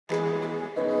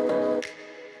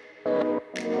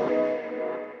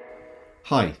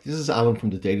Hi, this is Alan from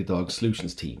the Datadog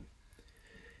Solutions team.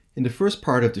 In the first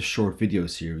part of this short video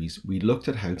series, we looked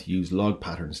at how to use log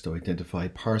patterns to identify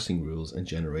parsing rules and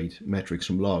generate metrics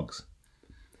from logs.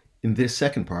 In this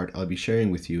second part, I'll be sharing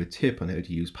with you a tip on how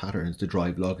to use patterns to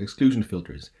drive log exclusion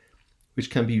filters, which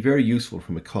can be very useful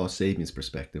from a cost savings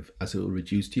perspective as it will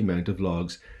reduce the amount of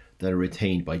logs that are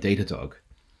retained by Datadog.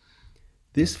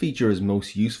 This feature is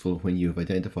most useful when you have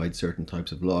identified certain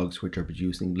types of logs which are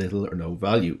producing little or no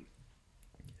value.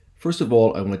 First of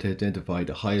all, I want to identify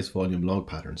the highest volume log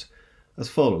patterns as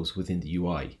follows within the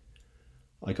UI.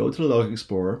 I go to the Log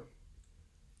Explorer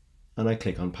and I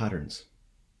click on Patterns.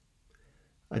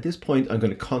 At this point, I'm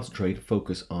going to concentrate and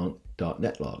focus on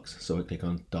 .NET logs. So I click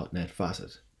on .NET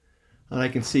Facet and I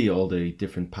can see all the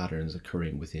different patterns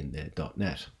occurring within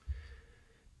 .NET.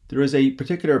 There is a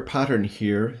particular pattern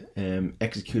here,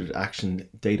 executed action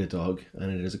Datadog,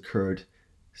 and it has occurred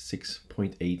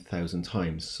 6.8 thousand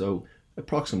times. So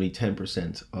approximately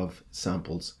 10% of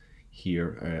samples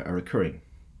here are occurring.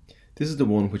 This is the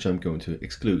one which I'm going to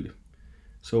exclude.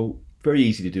 So very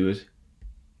easy to do it.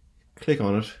 Click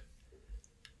on it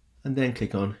and then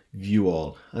click on View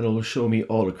All, and it will show me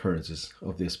all occurrences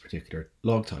of this particular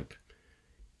log type.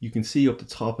 You can see up the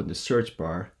top in the search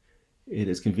bar, it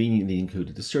has conveniently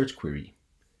included the search query.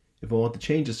 If I want to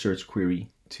change the search query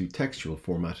to textual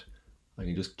format, I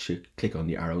can just click on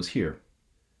the arrows here.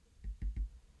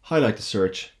 Highlight the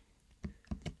search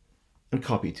and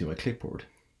copy it to my clipboard.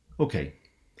 Okay,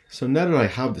 so now that I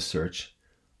have the search,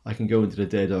 I can go into the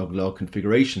Datadog log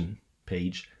configuration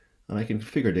page and I can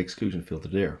configure the exclusion filter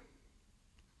there.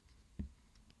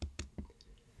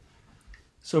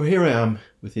 So here I am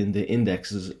within the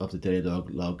indexes of the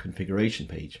Datadog log configuration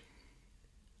page.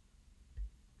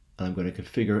 And I'm going to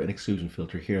configure an exclusion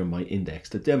filter here on my index,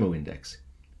 the demo index.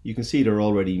 You can see there are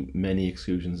already many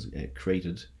exclusions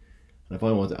created. And if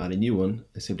I want to add a new one,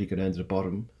 I simply go down to the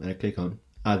bottom and I click on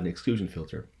Add an Exclusion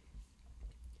Filter.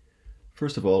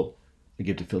 First of all, I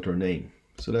give the filter a name.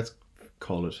 So let's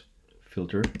call it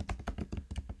filter.net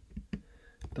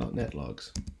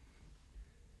logs.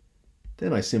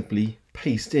 Then I simply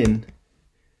paste in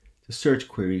the search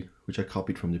query which I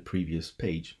copied from the previous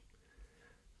page.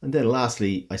 And then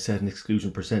lastly, I set an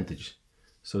exclusion percentage.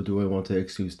 So do I want to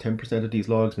exclude 10% of these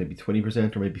logs, maybe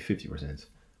 20%, or maybe 50%?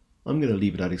 I'm going to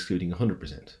leave it at excluding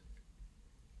 100%.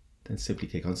 Then simply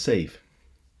click on Save.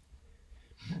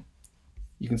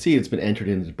 You can see it's been entered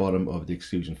in at the bottom of the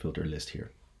exclusion filter list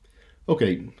here.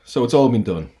 Okay, so it's all been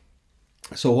done.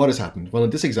 So what has happened? Well,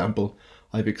 in this example,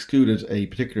 I've excluded a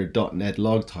particular .NET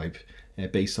log type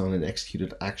based on an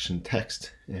executed action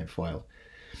text file.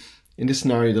 In this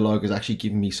scenario, the log is actually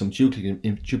giving me some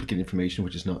duplicate information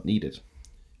which is not needed.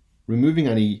 Removing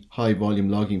any high volume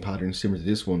logging patterns similar to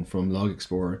this one from Log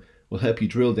Explorer will help you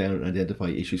drill down and identify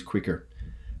issues quicker.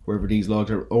 However, these logs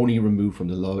are only removed from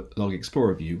the Log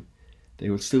Explorer view. They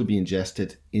will still be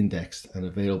ingested, indexed, and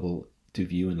available to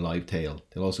view in live tail.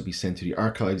 They'll also be sent to the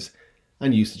archives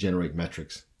and used to generate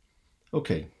metrics.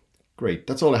 Okay, great.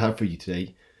 That's all I have for you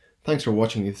today. Thanks for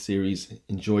watching this series.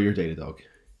 Enjoy your Datadog.